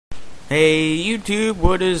Hey YouTube,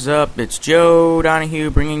 what is up? It's Joe Donohue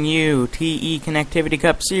bringing you TE Connectivity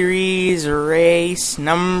Cup Series race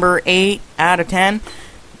number 8 out of 10.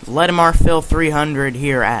 Letamarphville 300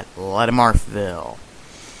 here at Letamarphville.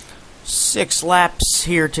 6 laps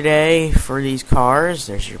here today for these cars.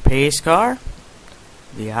 There's your pace car,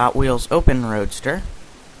 the Hot Wheels Open Roadster,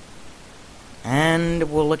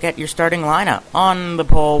 and we'll look at your starting lineup. On the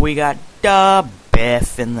pole we got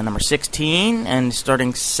Biff in the number 16, and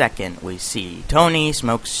starting second we see Tony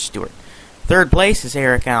Smoke Stewart. Third place is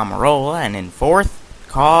Eric Almirola, and in fourth,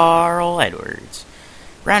 Carl Edwards.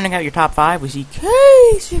 Rounding out your top 5 we see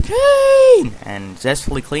Casey Kane, and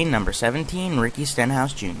Zestfully Clean number 17, Ricky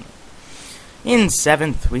Stenhouse Jr. In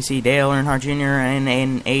 7th we see Dale Earnhardt Jr., and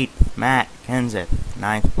in 8th, Matt Kenseth.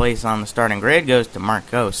 9th place on the starting grid goes to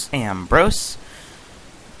Marcos Ambrose.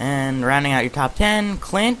 And rounding out your top 10,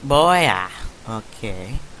 Clint Boya.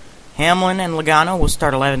 Okay. Hamlin and Logano will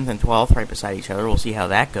start 11th and 12th right beside each other. We'll see how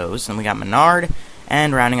that goes. Then we got Menard,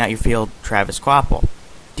 and rounding out your field, Travis Quapple.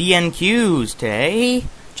 DNQs today,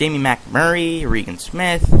 Jamie McMurray, Regan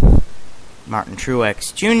Smith, Martin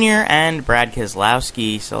Truex Jr., and Brad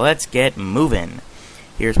Keselowski. So let's get moving.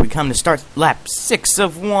 Here's we come to start lap 6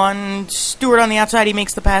 of 1. Stewart on the outside, he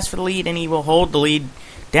makes the pass for the lead, and he will hold the lead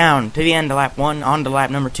down to the end of lap 1, on to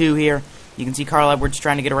lap number 2 here. You can see Carl Edwards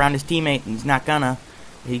trying to get around his teammate, and he's not gonna.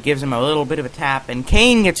 He gives him a little bit of a tap, and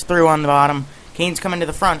Kane gets through on the bottom. Kane's coming to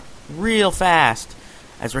the front real fast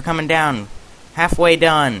as we're coming down. Halfway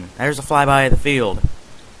done. There's a flyby of the field.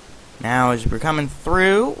 Now as we're coming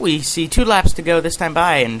through, we see 2 laps to go this time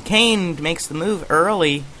by, and Kane makes the move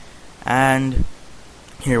early, and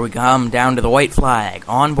here we come down to the white flag.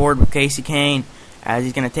 On board with Casey Kane as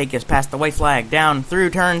he's going to take us past the white flag, down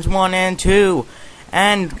through turns 1 and 2.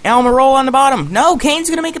 And Almirola on the bottom. No, Kane's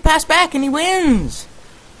going to make a pass back, and he wins.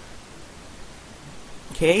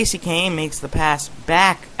 Casey Kane makes the pass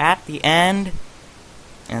back at the end,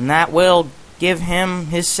 and that will give him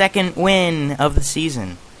his 2nd win of the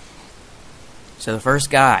season. So the first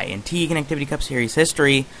guy in TE Connectivity Cup Series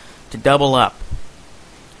history to double up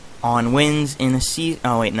on wins in the season.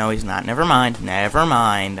 Oh, wait, no, he's not. Never mind.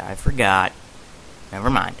 I forgot. Never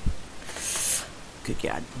mind. Good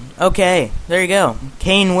God. Okay, there you go.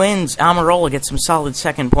 Kane wins. Almirola gets some solid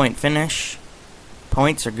 2nd point finish.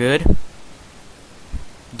 Points are good.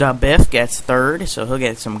 Biff gets 3rd, so he'll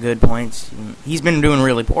get some good points. He's been doing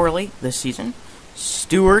really poorly this season.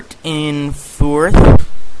 Stewart in 4th.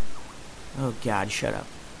 Oh God, shut up.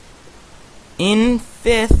 In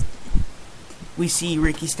 5th, we see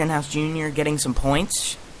Ricky Stenhouse Jr. getting some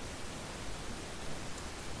points.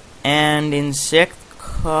 And in 6th,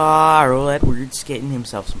 Carl Edwards getting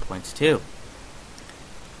himself some points too.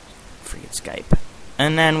 Forget Skype.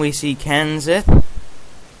 And then we see Kenseth,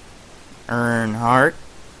 Earnhardt,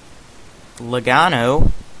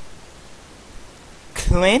 Logano,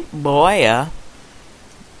 Clint Boya,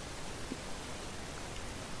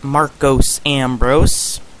 Marcos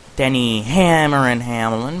Ambrose, Denny Hammer and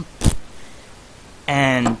Hamlin,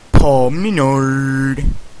 and Paul Menard.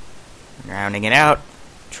 Rounding it out,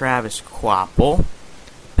 Travis Quapple.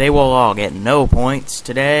 They will all get no points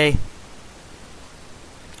today.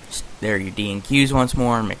 There are your D&Qs once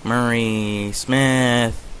more. McMurray,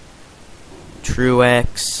 Smith,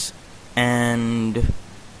 Truex, and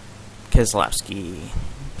Keselowski.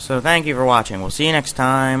 So thank you for watching. We'll see you next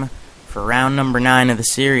time for round number 9 of the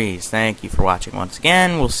series. Thank you for watching once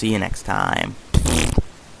again. We'll see you next time.